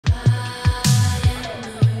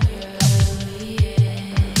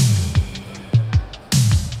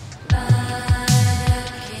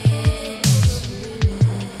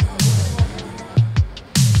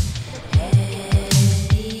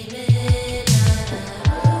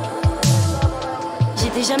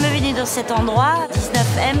J'étais jamais venue dans cet endroit,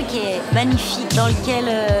 19M, qui est magnifique, dans lequel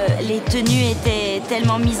les tenues étaient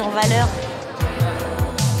tellement mises en valeur.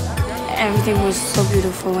 Everything was so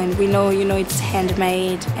beautiful, and we know, it's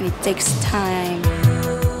handmade and it takes time.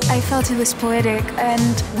 I felt it was poetic,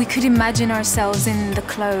 and we could imagine ourselves in the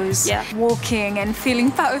clothes, walking and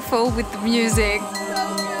feeling powerful with the music.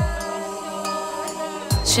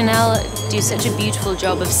 Chanel do such a beautiful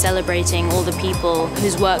job of celebrating all the people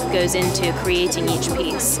whose work goes into creating each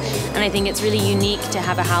piece. And I think it's really unique to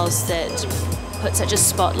have a house that puts such a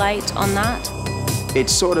spotlight on that. It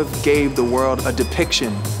sort of gave the world a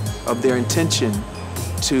depiction of their intention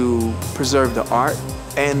to preserve the art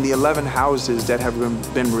and the 11 houses that have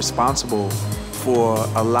been responsible for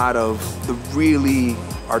a lot of the really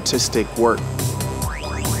artistic work.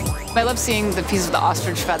 I love seeing the pieces of the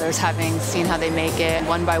ostrich feathers, having seen how they make it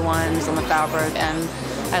one by ones on the fabric, and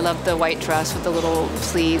I love the white dress with the little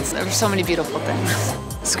pleats. There are so many beautiful things.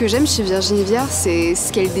 Ce que j'aime chez Virginie Viard, c'est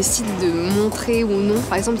ce qu'elle décide de montrer ou non.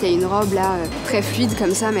 Par exemple, il y a une robe là, très fluide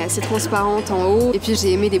comme ça, mais assez transparente en haut. Et puis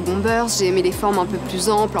j'ai aimé les bombers, j'ai aimé les formes un peu plus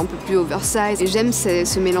amples, un peu plus oversize. Et j'aime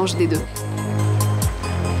ce mélange des deux.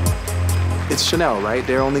 It's Chanel, right?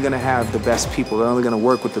 They're only gonna have the best people. They're only gonna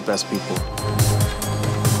work with the best people.